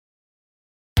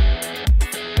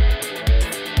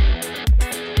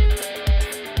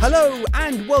Hello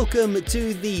and welcome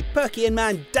to the Perky and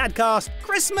Man DadCast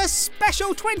Christmas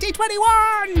Special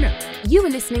 2021! You are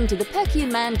listening to the Perky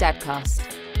and Man DadCast.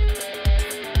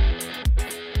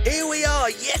 Here we are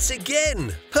yet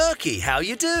again. Perky, how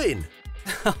you doing?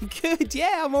 I'm good,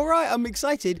 yeah, I'm all right. I'm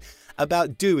excited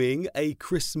about doing a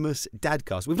Christmas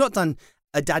DadCast. We've not done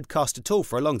a DadCast at all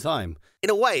for a long time.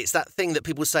 In a way, it's that thing that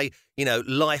people say, you know,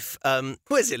 life,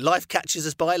 what is it? Life catches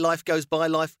us by, life goes by,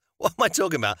 life. What am I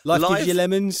talking about? Life gives you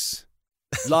lemons.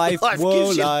 Life, Life whoa,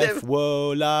 gives you life, whoa,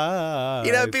 life.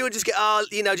 You know, people just get,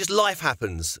 just life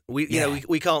happens. We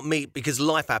can't meet because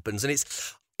life happens. And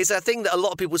it's a thing that a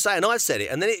lot of people say, and I've said it.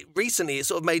 And then recently it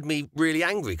sort of made me really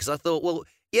angry because I thought, well,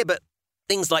 yeah, but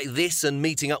things like this and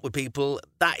meeting up with people,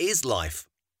 that is life.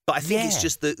 But I think it's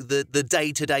just the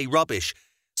day-to-day rubbish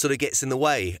sort of gets in the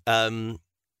way.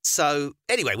 So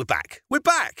anyway, we're back. We're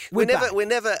back. We're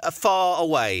never far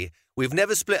away. We've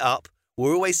never split up.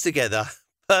 We're always together.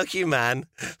 Perky Man,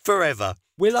 forever.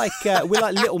 We're like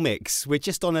Little Mix. We're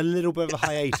just on a little bit of a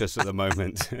hiatus at the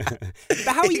moment. But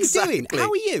how are you doing?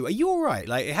 How are you? Are you all right?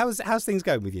 Like, how's things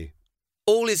going with you?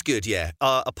 All is good, yeah.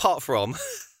 Apart from,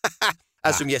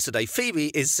 as from yesterday, Phoebe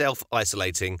is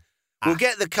self-isolating. We'll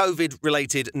get the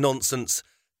COVID-related nonsense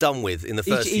done with in the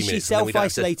first few minutes. Is she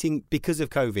self-isolating because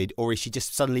of COVID, or is she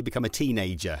just suddenly become a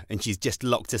teenager and she's just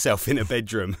locked herself in a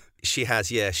bedroom? She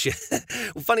has, yeah.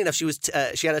 Well, funny enough, she had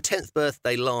her 10th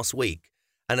birthday last week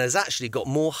and has actually got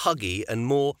more huggy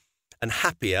and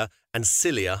happier and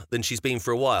sillier than she's been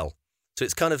for a while. So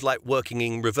it's kind of like working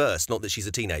in reverse. Not that she's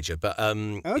a teenager, but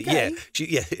okay.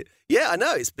 Yeah, I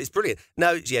know it's brilliant.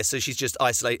 No, yeah. So she's just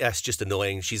isolated. That's just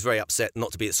annoying. She's very upset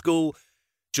not to be at school.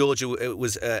 Georgia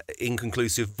was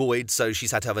inconclusive void, so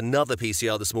she's had to have another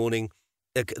PCR this morning.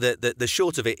 The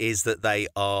short of it is that they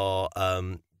are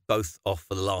both off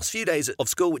for the last few days of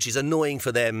school, which is annoying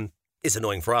for them. It's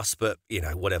annoying for us, but, you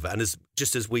know, whatever. And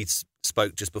just as we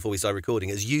spoke just before we started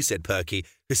recording, as you said, Perky,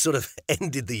 we sort of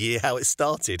ended the year how it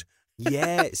started.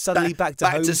 Yeah, suddenly back to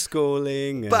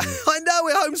homeschooling. But I know,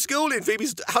 we're homeschooling.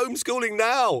 Phoebe's homeschooling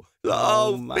now.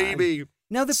 Oh Phoebe.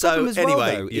 Now, the problem as well,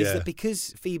 though, is that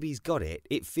because Phoebe's got it,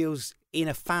 it feels in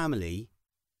a family,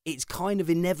 it's kind of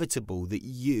inevitable that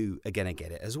you are going to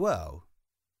get it as well.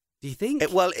 Do you think?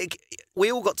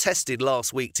 We all got tested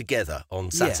last week together on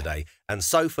Saturday, and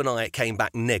Soph and I came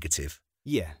back negative.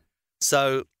 Yeah.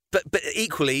 So, but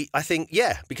equally, I think,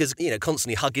 because, you know,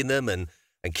 constantly hugging them and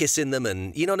kissing them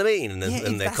and, you know what I mean?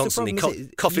 And they're constantly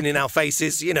coughing in our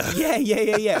faces, you know.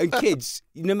 Yeah. And kids,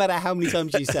 no matter how many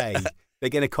times you say, they're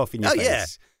going to cough in your face. Yeah.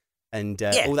 And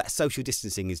all that social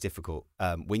distancing is difficult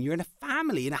when you're in a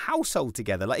family, in a household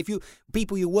together. Like, if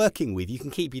people you're working with, you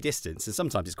can keep your distance. And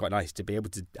sometimes it's quite nice to be able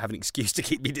to have an excuse to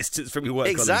keep your distance from your work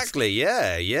colleagues. Exactly,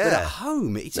 yeah. But at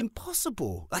home, it's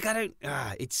impossible. Like,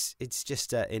 it's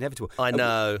just inevitable. I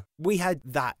know. We had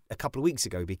that a couple of weeks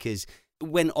ago because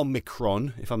when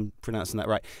Omicron, if I'm pronouncing that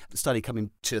right, started coming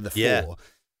to the fore,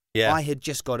 I had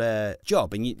just got a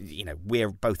job, and you know, we're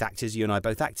both actors. You and I are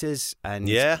both actors, and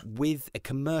with a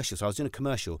commercial. So I was doing a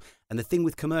commercial, and the thing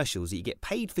with commercials is that you get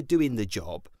paid for doing the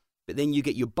job, but then you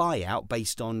get your buyout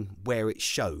based on where it's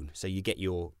shown. So you get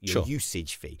your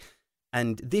usage fee,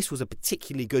 and this was a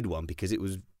particularly good one because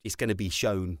it's going to be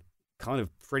shown kind of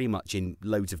pretty much in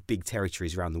loads of big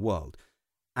territories around the world,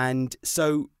 and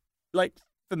so like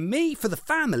for me, for the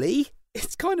family,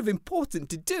 it's kind of important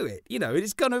to do it, you know.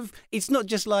 It's not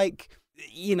just like,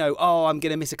 you know, I'm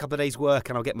going to miss a couple of days' work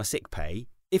and I'll get my sick pay.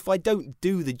 If I don't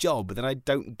do the job, then I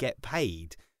don't get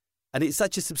paid. And it's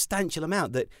such a substantial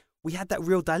amount that we had that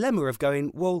real dilemma of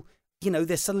going, well, you know,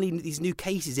 there's suddenly these new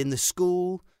cases in the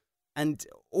school, and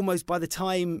almost by the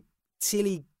time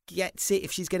Tilly gets it,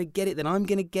 if she's going to get it, then I'm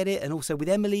going to get it. And also with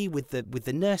Emily, with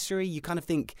the nursery, you kind of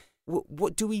think,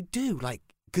 what do we do? Like,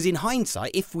 because in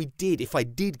hindsight, if I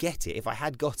did get it, if I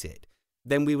had got it,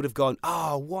 then we would have gone,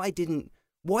 why didn't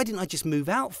I just move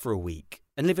out for a week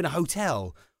and live in a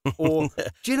hotel? Or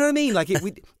do you know what I mean? Like it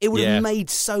would have made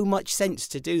so much sense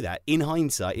to do that in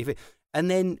hindsight.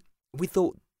 And then we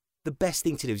thought the best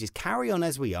thing to do is just carry on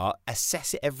as we are,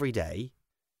 assess it every day,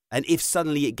 and if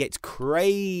suddenly it gets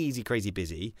crazy, crazy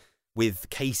busy with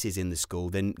cases in the school,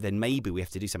 then maybe we have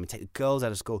to do something, take the girls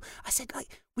out of school. I said,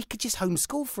 like, we could just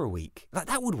homeschool for a week. Like,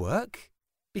 that would work.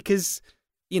 Because,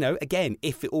 you know, again,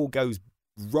 if it all goes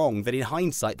wrong, then in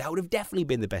hindsight, that would have definitely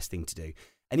been the best thing to do.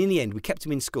 And in the end, we kept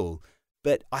them in school.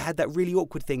 But I had that really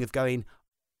awkward thing of going,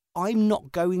 I'm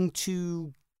not going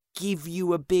to give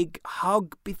you a big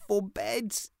hug before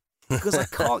bed because I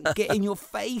can't get in your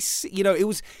face. You know, it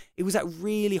was that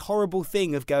really horrible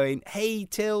thing of going, hey,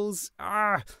 Tills,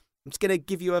 I'm just going to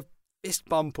give you a fist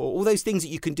bump or all those things that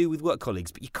you can do with work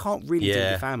colleagues, but you can't really do with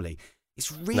your family.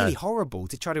 It's really horrible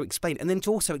to try to explain. And then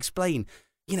to also explain,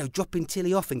 dropping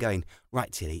Tilly off and going,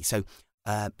 right, Tilly, so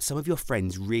some of your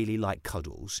friends really like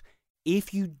cuddles.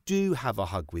 If you do have a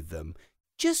hug with them,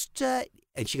 just...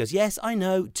 and she goes, yes, I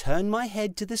know, turn my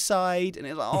head to the side. And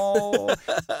it's like,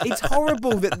 it's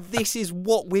horrible that this is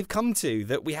what we've come to,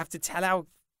 that we have to tell our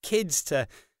kids to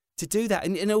do that.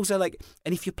 And also, like,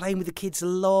 and if you're playing with the kids a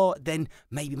lot, then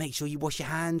maybe make sure you wash your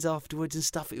hands afterwards and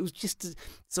stuff. It was just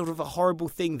sort of a horrible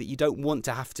thing that you don't want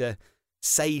to have to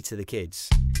say to the kids.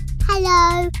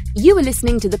 Hello. You are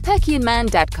listening to the Perky and Man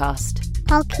DadCast.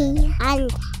 Perky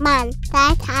and Man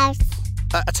DadCast.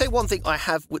 I'll tell you one thing I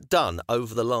have done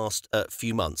over the last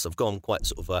few months. I've gone quite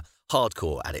sort of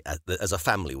hardcore at it as a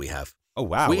family we have. Oh,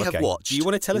 wow. We have watched... Do you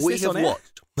want to tell us this on air?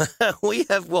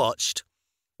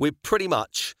 We pretty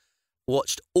much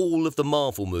watched all of the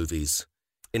Marvel movies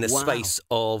in a space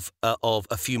of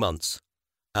a few months.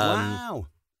 Wow.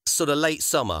 Sort of late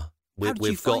summer. How did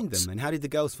you find them, and how did the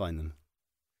girls find them?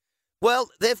 Well,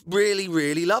 they've really,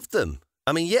 really loved them.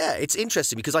 I mean, yeah, it's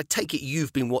interesting because I take it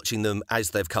you've been watching them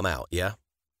as they've come out, yeah?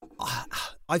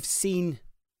 I've seen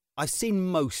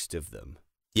most of them.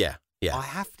 Yeah. I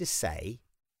have to say,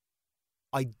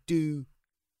 I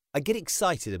get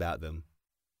excited about them.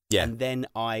 Yeah. And then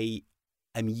I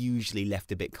am usually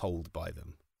left a bit cold by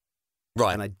them.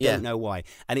 Right. And I don't know why.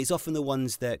 And it's often the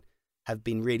ones that have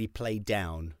been really played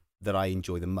down that I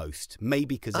enjoy the most.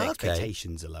 Maybe because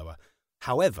expectations are lower.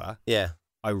 However,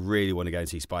 I really want to go and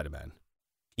see Spider-Man.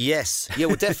 Yes. Yeah,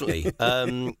 well, definitely.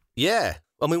 Yeah.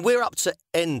 I mean, we're up to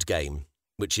Endgame,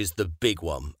 which is the big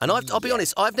one. And I'll be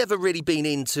honest, I've never really been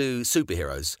into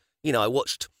superheroes. I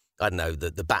watched, I don't know,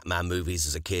 the Batman movies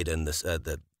as a kid and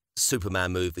the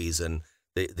Superman movies and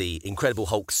the Incredible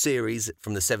Hulk series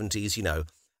from the 70s,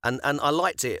 And I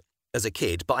liked it as a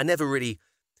kid, but I never really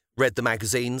read the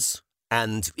magazines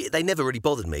and they never really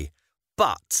bothered me.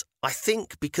 But I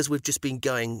think because we've just been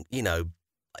going,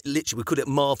 literally, we call it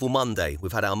Marvel Monday.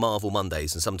 We've had our Marvel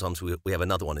Mondays, and sometimes we have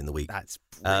another one in the week. That's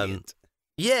brilliant.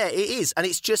 Yeah, it is. And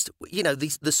it's just,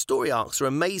 the story arcs are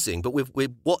amazing, but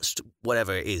we've watched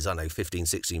whatever it is, I don't know, 15,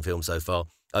 16 films so far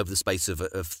over the space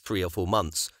of 3 or 4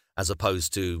 months, as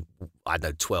opposed to, I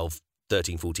don't know, 12,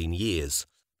 13, 14 years.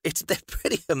 They're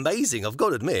pretty amazing, I've got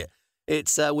to admit.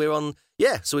 We're on,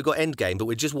 so we've got Endgame, but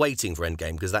we're just waiting for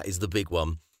Endgame because that is the big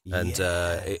one. And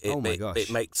oh my gosh.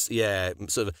 It makes,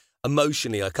 sort of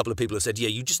emotionally, a couple of people have said,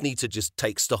 you just need to just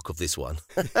take stock of this one.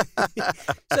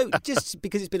 So just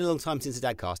because it's been a long time since the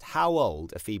DadCast, how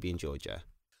old are Phoebe and Georgia?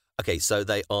 Okay, so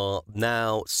they are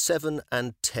now 7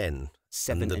 and 10.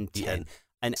 7 and 10.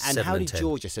 And how did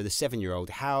Georgia, so the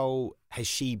 7-year-old, how has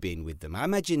she been with them? I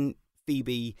imagine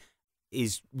Phoebe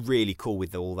is really cool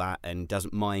with all that and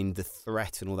doesn't mind the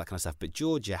threat and all that kind of stuff. But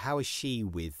Georgia, how is she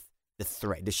with the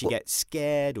threat? Does she get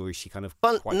scared, or is she kind of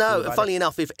funny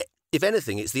enough, if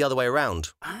anything, it's the other way around.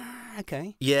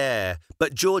 Okay. Yeah,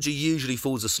 but Georgia usually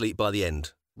falls asleep by the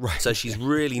end. Right. So she's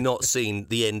really not seen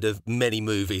the end of many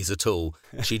movies at all.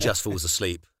 She just falls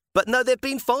asleep. But no, they've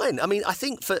been fine. I mean, I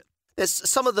think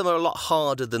some of them are a lot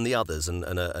harder than the others, and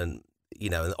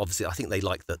obviously I think they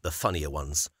like the funnier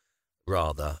ones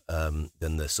rather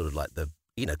than the sort of like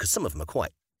because some of them are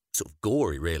quite sort of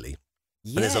gory, really.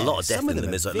 Yeah, and there's a lot of death in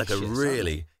them. There's like a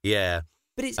really,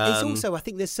 But it's also, I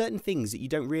think there's certain things that you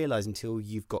don't realise until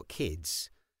you've got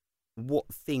kids, what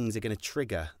things are going to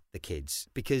trigger the kids.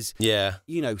 Because,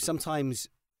 sometimes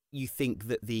you think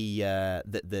that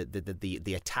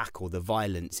the attack or the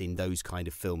violence in those kind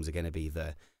of films are going to be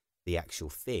the actual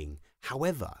thing.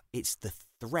 However, it's the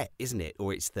threat, isn't it?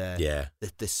 Or it's the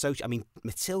social. I mean,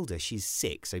 Matilda, she's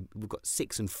 6, so we've got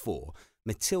 6 and 4.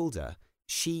 Matilda,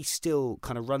 she still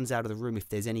kind of runs out of the room if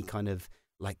there's any kind of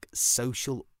like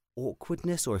social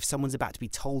awkwardness, or if someone's about to be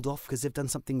told off because they've done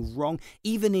something wrong.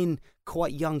 Even in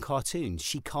quite young cartoons,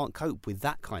 she can't cope with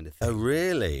that kind of thing. Oh,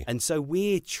 really? And so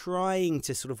we're trying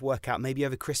to sort of work out, maybe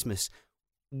over Christmas,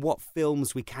 what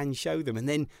films we can show them. And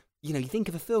then, you think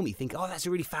of a film, you think, oh, that's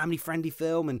a really family-friendly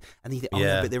film. And then you think,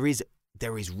 no, but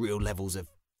there is real levels of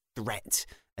threat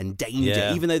and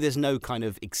danger, even though there's no kind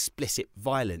of explicit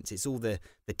violence. It's all the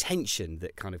tension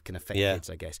that kind of can affect kids,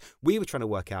 I guess. We were trying to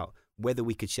work out whether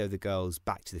we could show the girls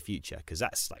Back to the Future, because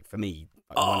that's, like, for me,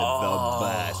 one of the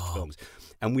best films.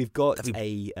 And we've got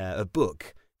a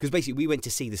book, because basically we went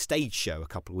to see the stage show a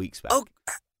couple of weeks back. Oh,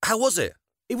 how was it?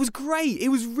 It was great. It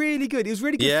was really good. It was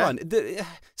really good fun.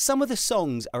 Some of the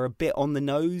songs are a bit on the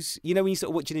nose. You know when you're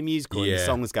sort of watching a musical and the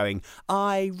song's going,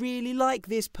 I really like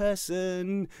this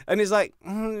person. And it's like,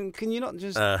 can you not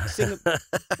just sing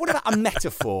what about a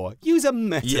metaphor? Use a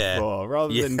metaphor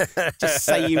rather than just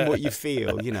saying what you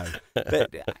feel, you know.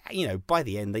 But, you know, by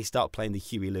the end, they start playing the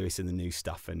Huey Lewis and the new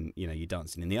stuff and, you know, you're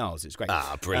dancing in the aisles. It's great.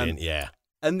 Ah, brilliant,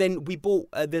 And then we bought,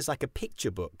 there's like a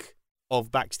picture book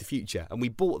of Back to the Future. And we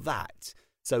bought that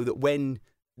so that when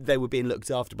they were being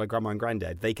looked after by Grandma and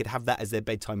Granddad, they could have that as their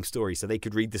bedtime story, so they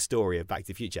could read the story of Back to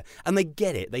the Future. And they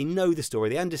get it. They know the story.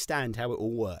 They understand how it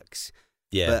all works.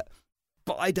 Yeah.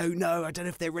 But I don't know. I don't know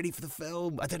if they're ready for the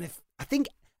film. I don't know if... I think,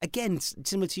 again,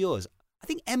 similar to yours, I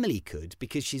think Emily could,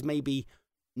 because she's maybe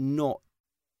not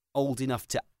old enough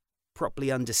to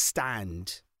properly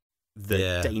understand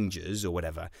the dangers or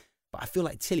whatever. But I feel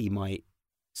like Tilly might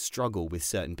struggle with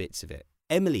certain bits of it.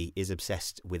 Emily is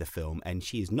obsessed with a film, and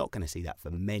she is not going to see that for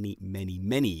many, many,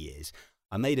 many years.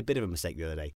 I made a bit of a mistake the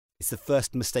other day. It's the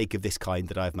first mistake of this kind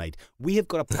that I've made. We have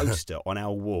got a poster on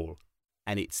our wall,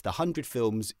 and it's the 100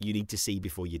 films you need to see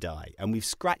before you die. And we've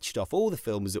scratched off all the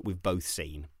films that we've both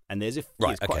seen. And there's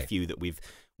quite a few that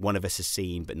one of us has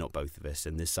seen, but not both of us.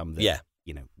 And there's some that,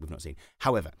 you know, we've not seen.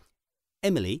 However,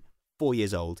 Emily, 4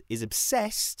 years old, is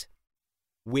obsessed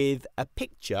with a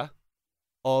picture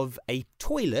of a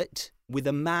toilet with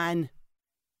a man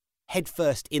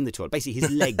headfirst in the toilet. Basically,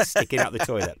 his legs sticking out the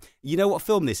toilet. You know what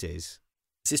film this is?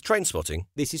 This is Trainspotting.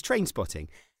 This is Trainspotting.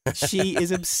 She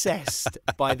is obsessed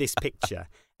by this picture,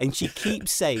 and she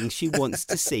keeps saying she wants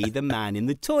to see the man in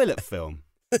the toilet film.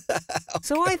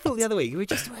 So I thought the other week, we were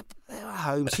just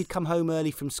home. She'd come home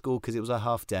early from school because it was her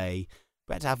half day.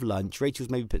 We had to have lunch. Rachel's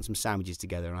maybe putting some sandwiches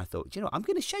together, and I thought, you know, I'm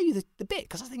going to show you the bit,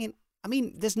 because I was thinking, I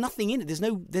mean, there's nothing in it. There's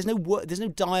no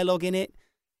dialogue in it.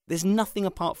 There's nothing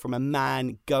apart from a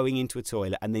man going into a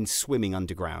toilet and then swimming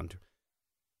underground.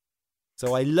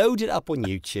 So I loaded it up on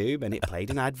YouTube, and it played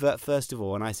an advert first of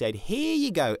all, and I said, here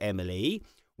you go, Emily,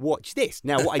 watch this.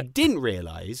 Now, what I didn't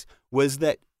realise was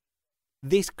that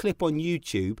this clip on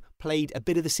YouTube played a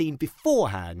bit of the scene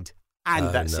beforehand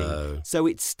and scene. So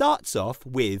it starts off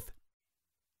with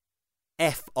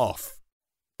F off.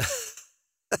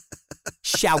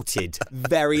 Shouted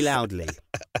very loudly.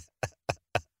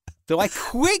 So I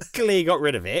quickly got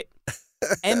rid of it.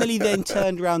 Emily then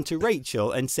turned around to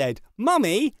Rachel and said,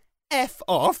 Mummy, F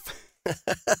off.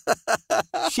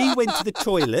 She went to the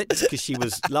toilet because she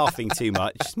was laughing too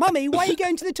much. Mummy, why are you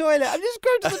going to the toilet? I'm just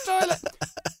going to the toilet.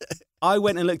 I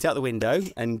went and looked out the window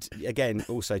and, again,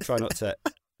 also try not to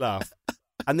laugh.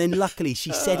 And then luckily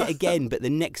she said it again, but the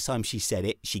next time she said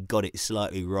it, she got it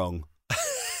slightly wrong.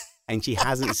 And she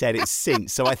hasn't said it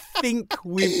since. So I think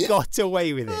we've got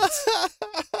away with it.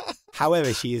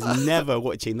 However, she is never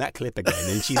watching that clip again,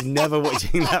 and she's never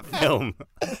watching that film.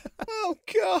 Oh,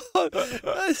 God.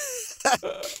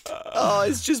 Oh,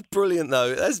 it's just brilliant,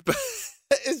 though.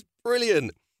 It's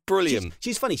brilliant. Brilliant.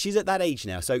 She's funny. She's at that age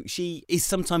now, so she is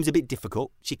sometimes a bit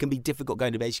difficult. She can be difficult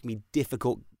going to bed. She can be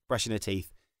difficult brushing her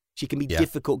teeth. She can be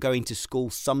difficult going to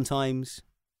school sometimes.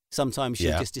 Sometimes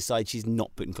she'll just decide she's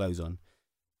not putting clothes on.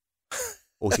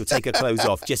 Or she'll take her clothes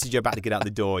off just as you're about to get out the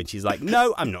door, and she's like,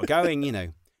 no, I'm not going, you know.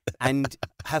 And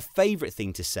her favourite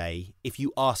thing to say, if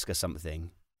you ask her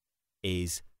something,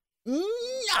 is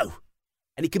no.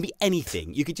 And it can be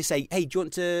anything. You could just say, hey, do you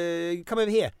want to come over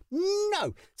here?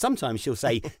 No. Sometimes she'll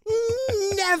say,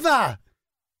 never.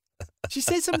 She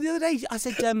said something the other day. I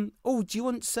said, oh, do you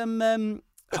want some,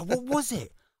 what was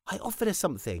it? I offered her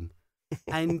something.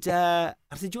 And I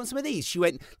said, do you want some of these? She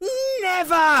went,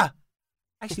 never.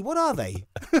 Actually, what are they?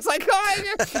 It's like,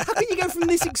 how can you go from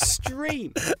this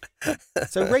extreme?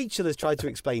 So Rachel has tried to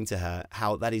explain to her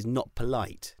how that is not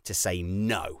polite to say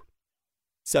no.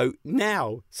 So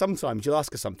now, sometimes you'll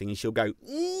ask her something and she'll go,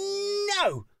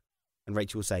 no. And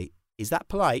Rachel will say, is that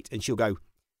polite? And she'll go,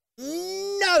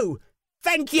 no,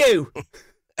 thank you.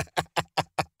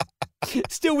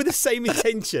 Still with the same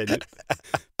intention.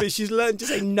 But she's learned to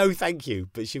say no thank you,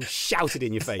 but she'll shout it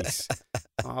in your face.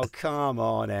 Oh, come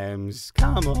on, Ems.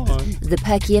 Come on. The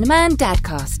Perky and Man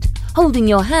Dadcast, holding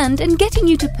your hand and getting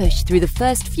you to push through the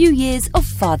first few years of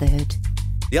fatherhood.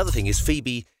 The other thing is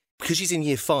Phoebe, because she's in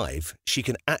year 5, she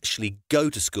can actually go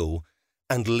to school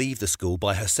and leave the school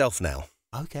by herself now.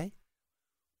 Okay.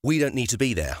 We don't need to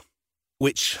be there,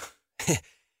 which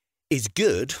is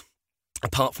good,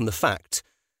 apart from the fact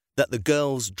that the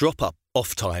girls'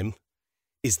 drop-off time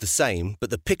is the same, but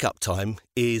the pick-up time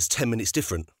is 10 minutes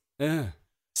different. Yeah.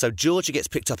 So Georgia gets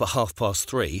picked up at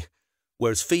 3:30,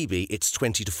 whereas Phoebe, it's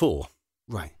 20 to 4.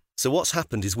 Right. So what's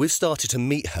happened is we've started to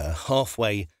meet her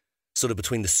halfway sort of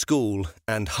between the school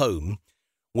and home,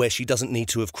 where she doesn't need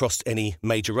to have crossed any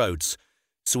major roads.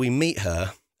 So we meet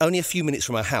her only a few minutes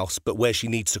from her house, but where she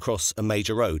needs to cross a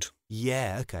major road.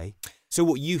 Yeah, okay. So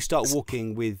what, you start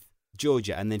walking with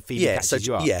Georgia and then Phoebe catches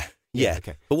you up? Yeah.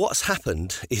 Okay. But what's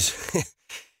happened is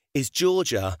is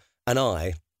Georgia and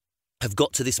I have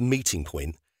got to this meeting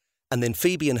point, and then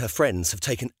Phoebe and her friends have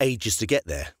taken ages to get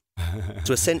there.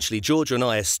 So essentially, Georgia and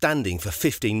I are standing for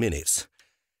 15 minutes,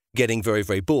 getting very,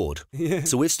 very bored. Yeah.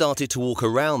 So we've started to walk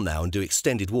around now and do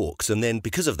extended walks. And then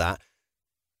because of that,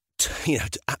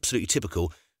 absolutely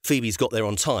typical, Phoebe's got there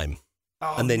on time.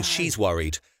 Oh, and then she's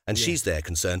worried and she's there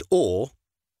concerned. Or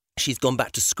she's gone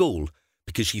back to school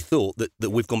because she thought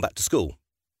that we've gone back to school.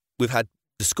 We've had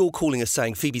the school calling us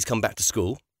saying Phoebe's come back to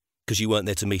school because you weren't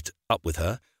there to meet up with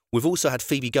her. We've also had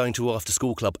Phoebe going to after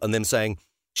school club and them saying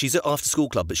she's at after school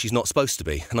club, but she's not supposed to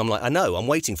be. And I'm like, I know, I'm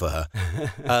waiting for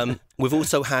her. We've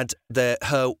also had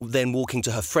her then walking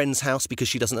to her friend's house because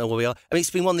she doesn't know where we are. I mean, it's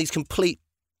been one of these complete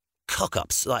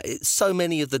cock-ups. Like, so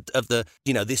many of the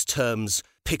this term's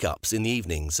pickups in the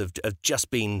evenings have just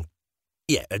been,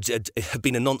 have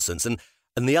been a nonsense. And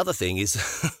the other thing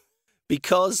is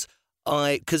because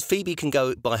Phoebe can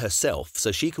go by herself,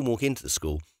 so she can walk into the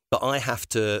school, but I have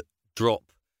to drop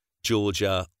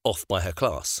Georgia off by her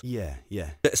class. Yeah.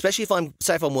 But especially if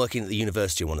I'm working at the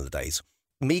university on one of the days,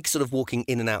 me sort of walking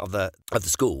in and out of the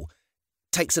school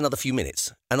takes another few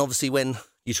minutes. And obviously when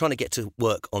you're trying to get to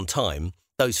work on time,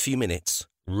 those few minutes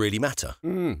really matter.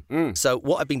 So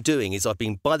what I've been doing is I've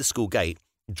been by the school gate,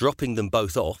 dropping them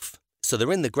both off. So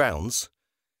they're in the grounds.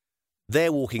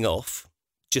 They're walking off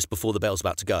just before the bell's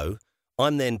about to go.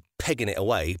 I'm then pegging it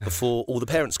away before all the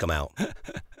parents come out.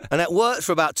 And that worked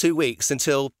for about 2 weeks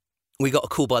until we got a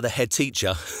call by the head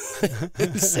teacher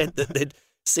who said that they'd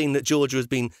seen that Georgia has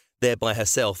been there by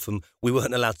herself and we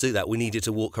weren't allowed to do that. We needed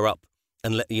to walk her up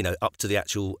and up to the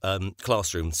actual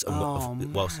classrooms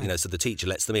whilst, so the teacher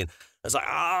lets them in. I was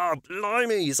like,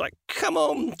 blimey. He's like, come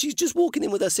on, she's just walking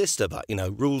in with her sister. But,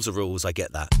 rules are rules. I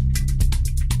get that.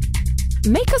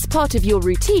 Make us part of your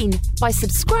routine by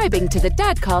subscribing to the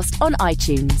DadCast on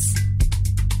iTunes.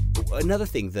 Another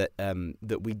thing that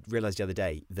we realised the other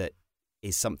day that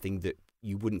is something that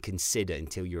you wouldn't consider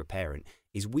until you're a parent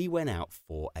is we went out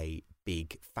for a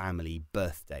big family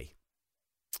birthday.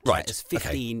 Right. It's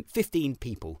 15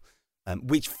 people,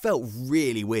 which felt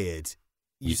really weird.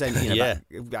 You saying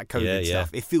about COVID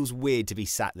stuff. It feels weird to be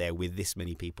sat there with this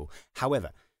many people. However,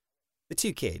 the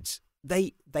two kids,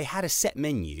 they had a set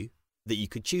menu that you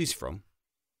could choose from.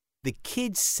 The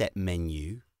kids' set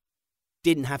menu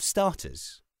didn't have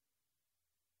starters.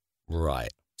 Right.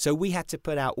 So we had to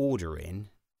put our order in,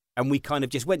 and we kind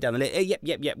of just went down the list.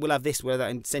 Yep, we'll have this, we'll have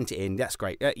that, and sent it in. That's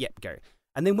great. Yep, go.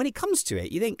 And then when it comes to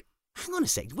it, you think, hang on a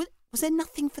sec, was there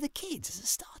nothing for the kids as a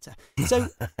starter? So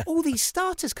all these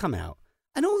starters come out,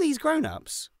 and all these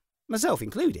grown-ups, myself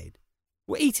included,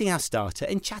 were eating our starter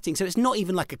and chatting. So it's not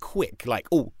even like a quick bite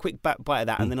of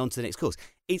that and then on to the next course.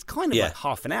 It's kind of like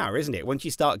half an hour, isn't it? Once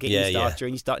you start getting the starter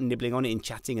and you start nibbling on it and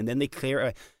chatting, and then they clear it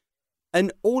away.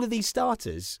 And all of these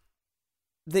starters,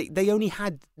 They only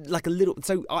had like a little,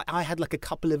 so I had like a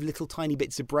couple of little tiny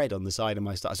bits of bread on the side of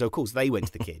my starter. So of course they went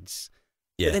to the kids,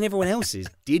 but then everyone else's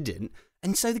didn't.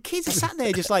 And so the kids are sat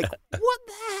there just like, what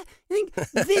the heck? I think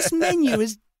this menu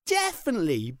has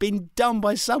definitely been done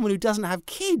by someone who doesn't have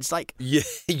kids. Like,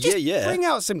 bring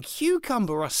out some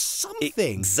cucumber or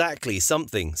something. Exactly,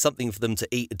 something for them to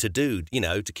eat, to do,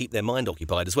 to keep their mind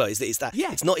occupied as well. It's that.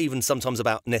 Yeah. It's not even sometimes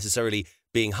about necessarily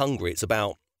being hungry. It's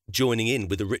about joining in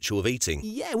with the ritual of eating.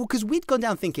 Yeah, well, because we'd gone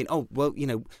down thinking, we'll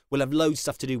have loads of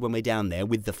stuff to do when we're down there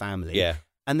with the family. Yeah.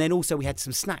 And then also we had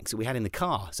some snacks that we had in the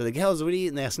car. So the girls were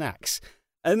eating their snacks.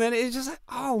 And then it was just like,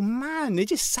 oh man, they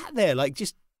just sat there like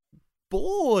just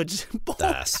bored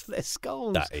out of their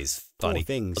skulls. That is funny. Poor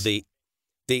things.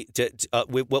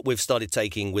 What we've started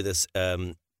taking with us,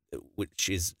 which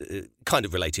is kind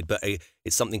of related, but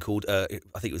it's something called, I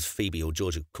think it was Phoebe or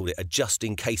Georgia called it a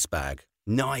just-in-case bag.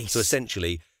 Nice. So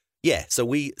essentially,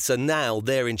 so now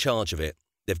they're in charge of it.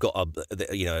 They've got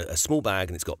a small bag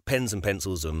and it's got pens and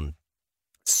pencils and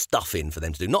stuff in for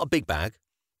them to do. Not a big bag,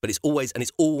 but it's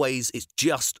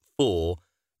just for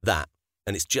that.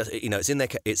 And it's just,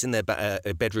 it's in their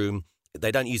bedroom.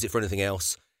 They don't use it for anything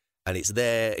else. And it's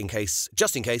there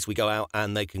just in case we go out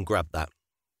and they can grab that.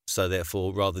 So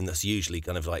therefore, rather than us usually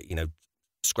kind of like,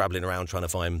 scrabbling around trying to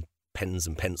find pens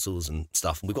and pencils and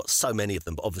stuff. And we've got so many of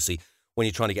them, but obviously when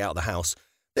you're trying to get out of the house,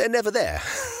 they're never there.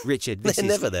 Richard, they're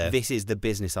never there. This is the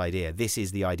business idea. This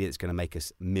is the idea that's going to make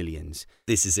us millions.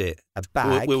 This is it. A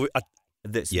bag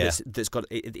that's got,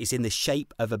 it's in the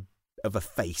shape of a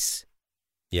face.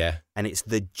 Yeah. And it's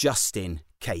the just in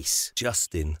case.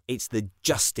 Justin. It's the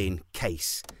Justin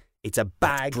case. It's a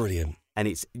bag. That's brilliant. And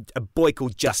it's a boy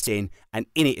called Justin, and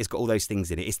in it, it's got all those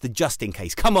things in it. It's the Justin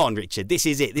case. Come on, Richard. This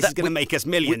is it. This is going to make us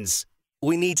millions.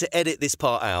 We need to edit this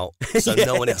part out so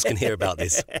no one else can hear about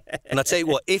this. And I tell you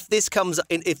what, if this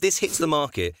hits the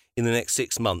market in the next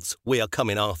 6 months, we are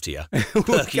coming after you.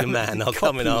 Perky and Man are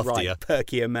coming after you.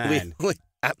 Perky and Man.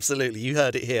 Absolutely. You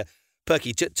heard it here.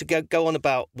 Perky, to go on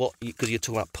about what, because you're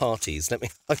talking about parties.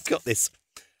 I've got this.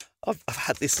 I've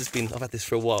had this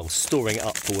for a while, storing it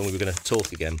up for when we were going to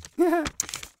talk again.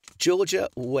 Georgia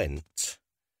went.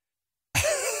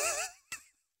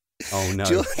 Oh no.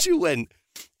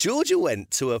 Georgia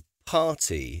went to a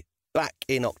party back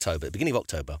in October, beginning of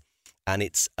October, and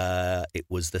it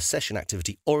was the session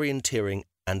activity orienteering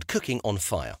and cooking on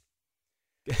fire.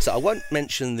 So I won't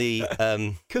mention the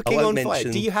cooking on fire.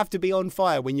 Do you have to be on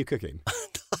fire when you're cooking?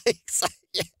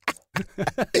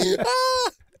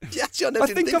 Actually, I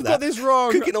think I've got this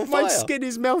wrong. Cooking on fire. My skin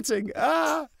is melting.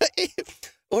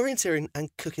 Orienteering and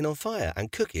cooking on fire.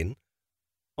 And cooking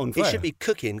on fire. It should be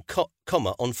cooking,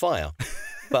 comma, on fire.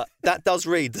 But that does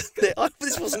read.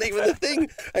 This wasn't even the thing.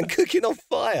 And cooking on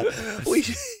fire.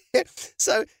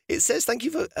 So it says, thank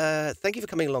you for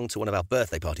coming along to one of our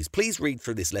birthday parties. Please read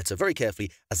through this letter very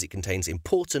carefully as it contains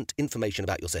important information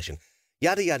about your session.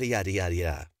 Yada, yada, yada, yada,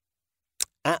 yada.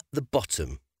 At the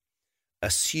bottom,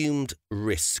 assumed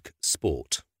risk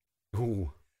sport.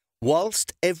 Ooh.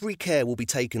 Whilst every care will be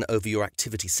taken over your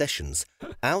activity sessions,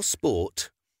 our sport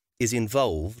is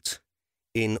involved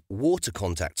in water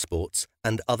contact sports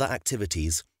and other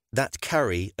activities that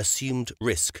carry assumed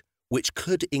risk, which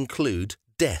could include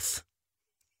death.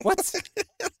 What?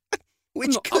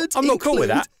 I'm not cool with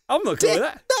that. I'm not cool with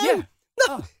that.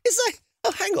 No. It's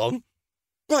like, hang on.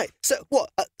 Right. So what?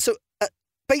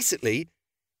 Basically,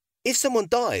 if someone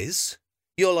dies,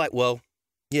 you're like, well,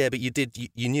 yeah, but you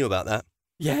knew about that.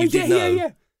 Yeah, you did know. Yeah.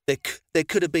 There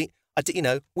could have been.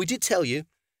 We did tell you.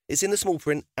 It's in the small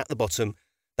print at the bottom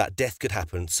that death could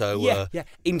happen. So yeah.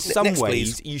 In some ways,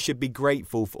 please. You should be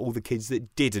grateful for all the kids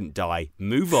that didn't die.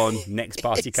 Move on. Next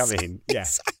party coming. Yeah.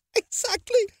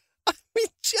 Exactly. I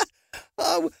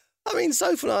mean,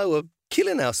 Sophie and I were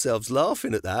killing ourselves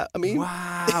laughing at that. I mean,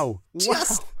 wow.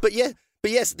 But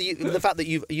yes, the fact that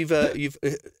you've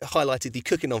highlighted the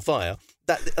cooking on fire,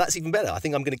 that's even better. I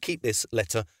think I'm going to keep this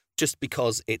letter just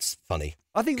because it's funny.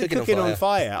 I think the cooking on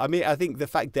fire. I mean, I think the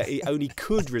fact that it only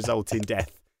could result in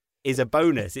death is a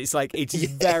bonus. It's like it's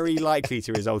very likely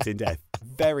to result in death.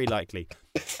 Very likely.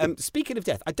 Speaking of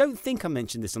death, I don't think I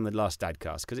mentioned this on the last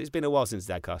DadCast because it's been a while since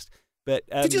DadCast. But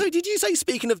did you say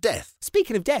speaking of death?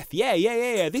 Speaking of death,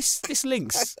 yeah. This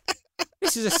links.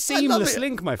 This is a seamless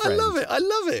link, my friend. I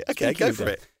love it. Okay, go for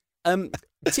it.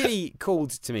 Tilly called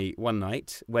to me one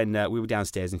night when we were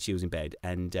downstairs and she was in bed,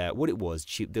 and what it was,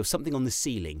 there was something on the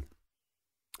ceiling,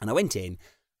 and I went in,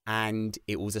 and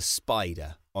it was a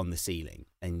spider on the ceiling,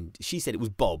 and she said it was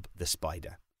Bob the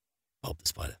spider. Bob the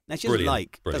spider. Now she doesn't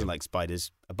like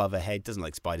spiders above her head, doesn't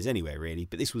like spiders anywhere really,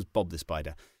 but this was Bob the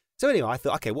spider. So anyway, I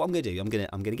thought, okay, what I'm going to do, I'm going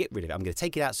to get rid of it. I'm going to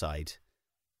take it outside,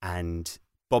 and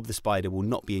Bob the spider will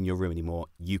not be in your room anymore.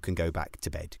 You can go back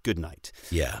to bed. Good night.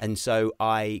 Yeah. And so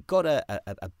I got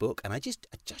a book, and I just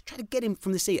tried to get him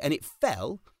from the seat, and it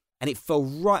fell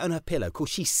right on her pillow. Of course,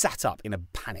 she sat up in a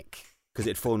panic because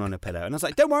it had fallen on her pillow. And I was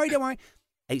like, don't worry. And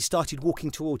it started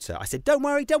walking towards her. I said, don't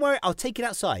worry, I'll take it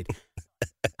outside.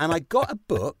 And I got a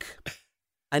book,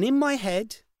 and in my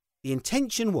head, the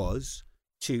intention was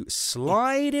to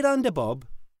slide it under Bob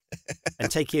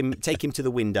and take him to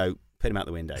the window, put him out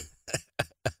the window.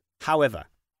 However,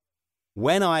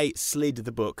 when I slid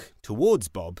the book towards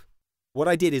Bob, what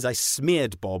I did is I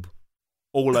smeared Bob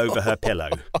all over her pillow.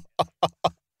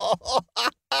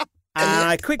 And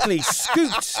I quickly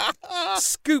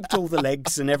scooped all the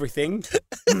legs and everything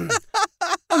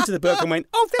onto the book and went,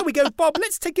 oh, there we go, Bob,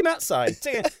 let's take him outside.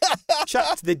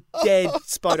 Chucked the dead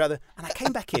spider out there. And I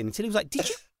came back in until he was like, did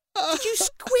you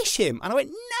squish him? And I went,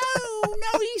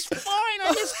 no, he's fine.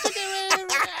 I just took him.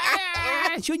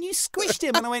 And she went, you squished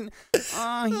him. And I went,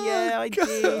 oh, yeah, I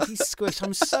did. He squished.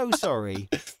 I'm so sorry.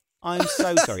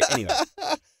 Anyway,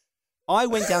 I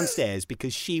went downstairs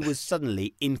because she was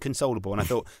suddenly inconsolable. And I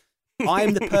thought, I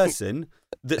am the person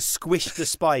that squished the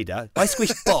spider. I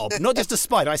squished Bob, not just a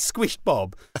spider. I squished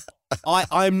Bob. I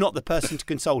am not the person to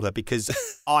console her because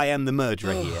I am the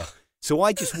murderer here. So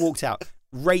I just walked out.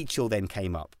 Rachel then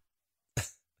came up.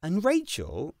 And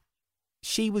Rachel,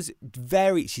 she's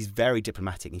very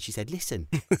diplomatic. And she said, listen,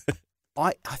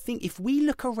 I think if we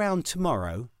look around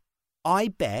tomorrow, I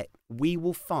bet we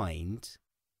will find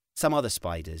some other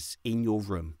spiders in your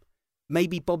room.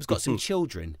 maybe Bob's got some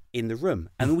children in the room,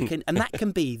 and that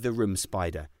can be the room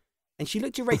spider. And she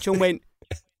looked at Rachel and went,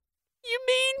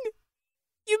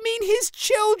 You mean his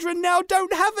children now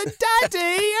don't have a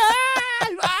daddy?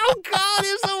 Oh, God,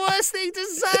 it was the worst thing to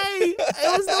say.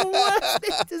 It was the worst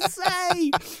thing to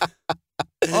say.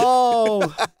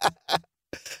 Oh.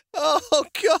 Oh,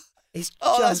 God.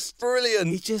 That's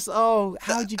brilliant. It's just,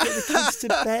 how'd you get the kids to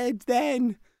bed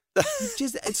then?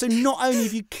 So not only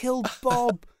have you killed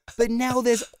Bob, but now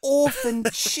there's orphan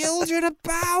children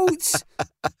about.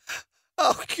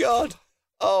 Oh, God.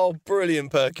 Oh,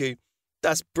 brilliant, Perky.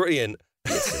 That's brilliant.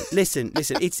 Listen.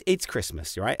 It's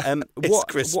Christmas, right? It's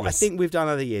Christmas. What I think we've done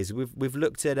other years, we've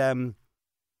looked at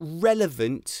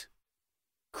relevant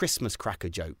Christmas cracker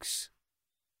jokes.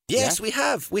 Yes, we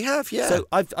have. Yeah. So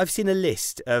I've seen a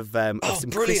list of some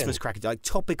brilliant. Christmas cracker, like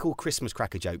topical Christmas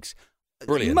cracker jokes.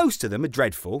 Brilliant. Most of them are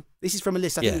dreadful. This is from a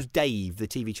list. I think it was Dave, the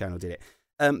TV channel, did it.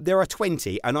 There are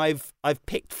 20, and I've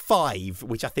picked 5,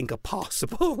 which I think are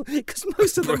passable, because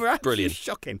most of them are absolutely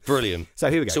shocking. Brilliant. So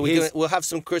here we go. So we'll have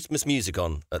some Christmas music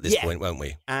on at this point, won't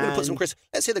we? We'll put some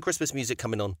Let's hear the Christmas music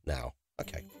coming on now.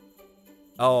 Okay.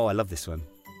 Oh, I love this one.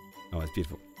 Oh, it's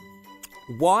beautiful.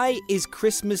 Why is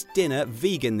Christmas dinner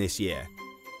vegan this year?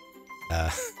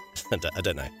 I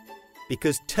don't know.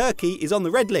 Because turkey is on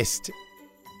the red list.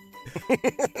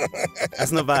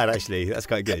 That's not bad, actually. That's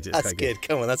quite good. That's good.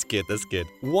 Come on, that's good.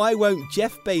 Why won't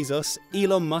Jeff Bezos,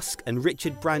 Elon Musk and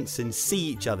Richard Branson see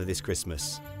each other this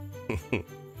Christmas?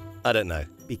 I don't know.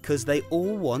 Because they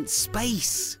all want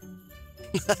space.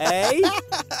 Hey?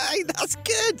 That's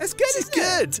good. That's good. It's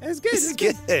good. That's good. It's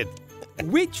good.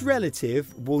 Which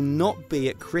relative will not be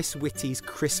at Chris Whitty's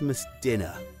Christmas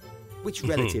dinner? Which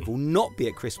relative will not be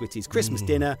at Chris Whitty's Christmas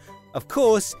dinner? Of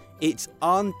course, it's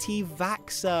Auntie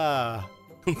Vaxxer.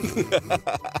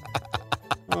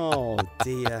 Oh,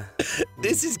 dear.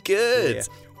 This is good.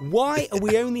 Dear. Why are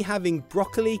we only having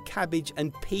broccoli, cabbage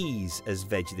and peas as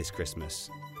veg this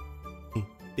Christmas?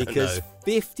 Because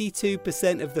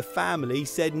 52% of the family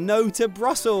said no to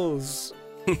Brussels.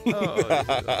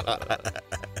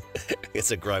 It's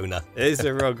a groaner. It's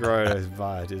a real groaner.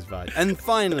 It's bad. And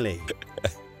finally,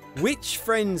 which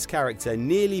Friends character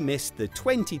nearly missed the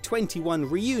 2021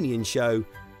 reunion show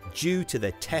due to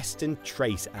the Test and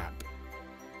Trace app?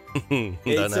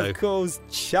 It's, of course,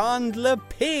 Chandler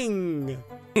Ping.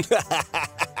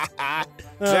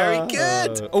 Very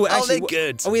good. Oh, actually, they're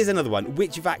good. Oh, here's another one.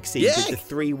 Which vaccine did the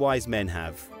 3 wise men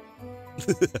have?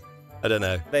 I don't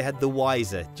know. They had the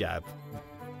Wiser jab.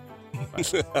 I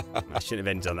shouldn't have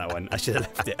ended on that one. I should have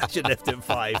left it. I should have left it at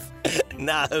 5.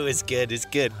 No, it's good. It's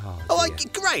good.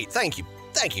 Great. Thank you,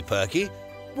 Perky.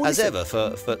 Well, as ever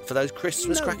for those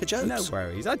Christmas cracker jokes. No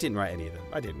worries. I didn't write any of them.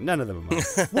 I didn't. None of them are mine.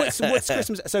 What's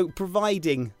Christmas? So,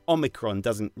 providing Omicron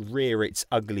doesn't rear its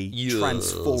ugly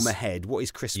transformer head, what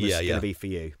is Christmas going to be for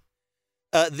you?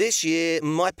 This year,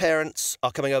 my parents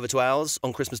are coming over to ours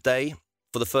on Christmas Day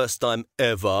for the first time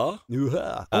ever.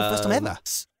 First time ever?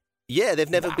 Yeah, they've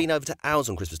never been over to ours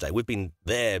on Christmas Day. We've been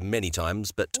there many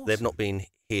times, but they've not been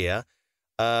here.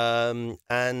 And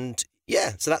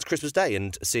yeah, so that's Christmas Day,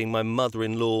 and seeing my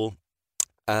mother-in-law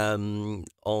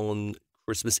on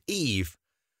Christmas Eve.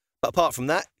 But apart from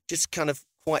that, just kind of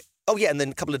quite... Oh, yeah, and then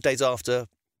a couple of days after,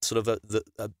 sort of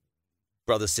a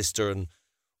brother, sister, and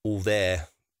all there.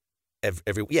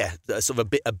 Sort of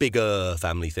a bigger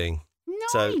family thing.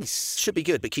 Nice. So should be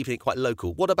good, but keeping it quite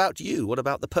local. What about you? What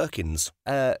about the Perkins?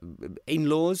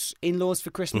 In-laws for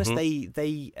Christmas.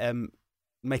 They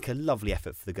make a lovely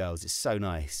effort for the girls. It's so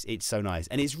nice.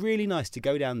 And it's really nice to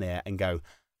go down there and go,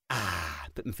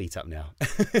 put my feet up now.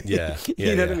 Yeah.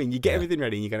 You know what I mean? You get everything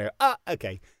ready and you're going to go,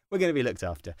 okay, we're going to be looked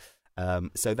after.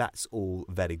 So that's all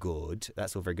very good. And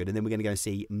then we're going to go and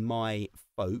see my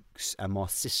folks and my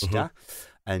sister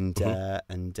and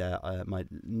my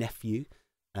nephew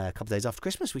a couple of days after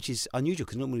Christmas, which is unusual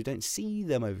because normally we don't see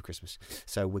them over Christmas.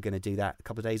 So we're going to do that a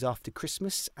couple of days after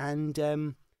Christmas, and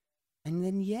then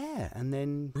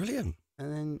brilliant,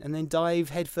 and then dive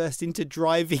headfirst into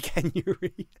dry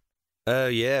veganuary. Oh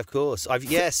yeah, of course. I've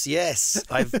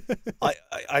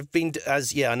been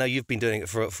I know you've been doing it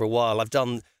for a while. I've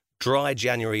done dry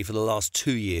January for the last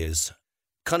 2 years,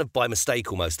 kind of by mistake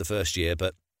almost the first year,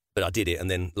 but I did it, and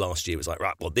then last year it was like,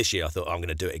 right, well this year I thought I'm going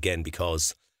to do it again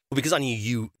because I knew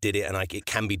you did it and it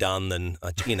can be done, and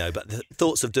but the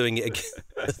thoughts of doing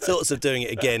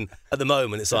it again at the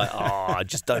moment, it's like, I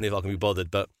just don't know if I can be bothered,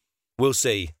 but we'll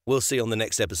see on the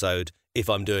next episode if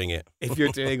I'm doing it. If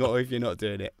you're doing it or if you're not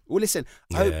doing it. Well, listen,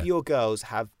 I hope your girls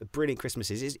have brilliant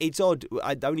Christmases. It's odd.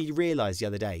 I only realised the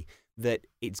other day that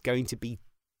it's going to be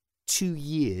 2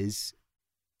 years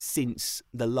since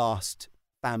the last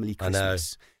family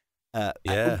Christmas.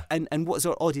 And what's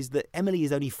odd is that Emily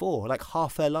is only 4, like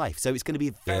half her life. So it's going to be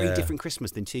a very different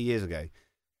Christmas than 2 years ago.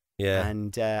 Yeah.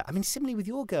 And I mean, similarly with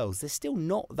your girls, they're still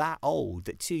not that old.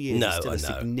 That 2 years is still a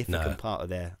significant part of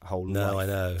their whole life. No, I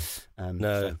know.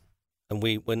 No.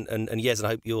 And yes, and I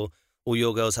hope all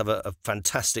your girls have a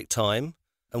fantastic time.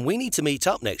 And we need to meet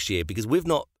up next year because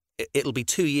it'll be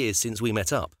 2 years since we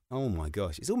met up. Oh my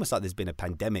gosh. It's almost like there's been a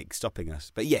pandemic stopping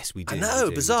us. But yes, we do. I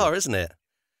know, bizarre, isn't it?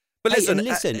 But listen,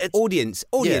 audience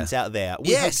out there,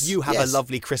 we hope you have a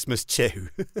lovely Christmas too.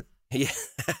 Yeah,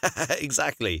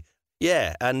 exactly.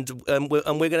 Yeah, and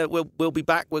we'll be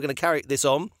back. We're gonna carry this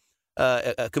on,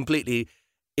 completely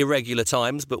irregular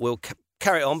times, but we'll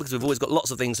carry it on because we've always got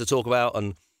lots of things to talk about.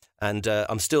 And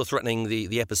I'm still threatening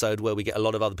the episode where we get a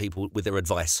lot of other people with their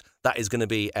advice. That is going to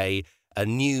be a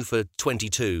new for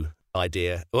 22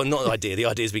 idea. Well, not an idea. The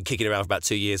idea's been kicking around for about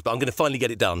 2 years, but I'm going to finally get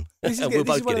it done. This is one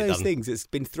of those things that's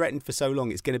been threatened for so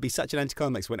long. It's going to be such an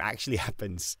anticlimax when it actually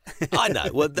happens. I know.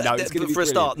 Well, it's going to be for a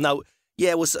start. No,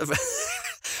 yeah. Well,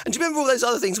 and do you remember all those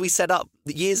other things we set up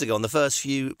years ago on the first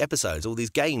few episodes? All these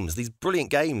games, these brilliant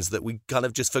games that we kind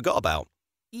of just forgot about.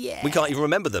 Yeah. We can't even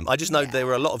remember them. I just know there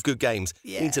were a lot of good games.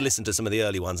 Yeah. You need to listen to some of the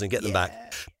early ones and get them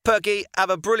back. Perky, have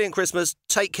a brilliant Christmas.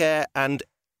 Take care and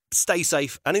stay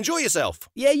safe and enjoy yourself.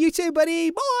 Yeah, you too, buddy.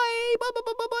 Bye.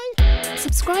 Bye.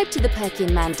 Subscribe to the Perky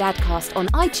and Man DadCast on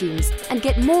iTunes and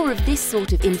get more of this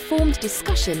sort of informed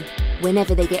discussion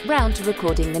whenever they get round to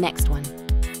recording the next one.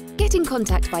 Get in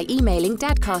contact by emailing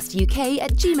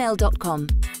dadcastuk@gmail.com,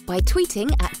 by tweeting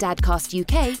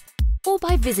 @dadcastuk, or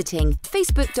by visiting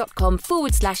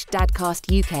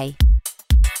facebook.com/dadcastuk.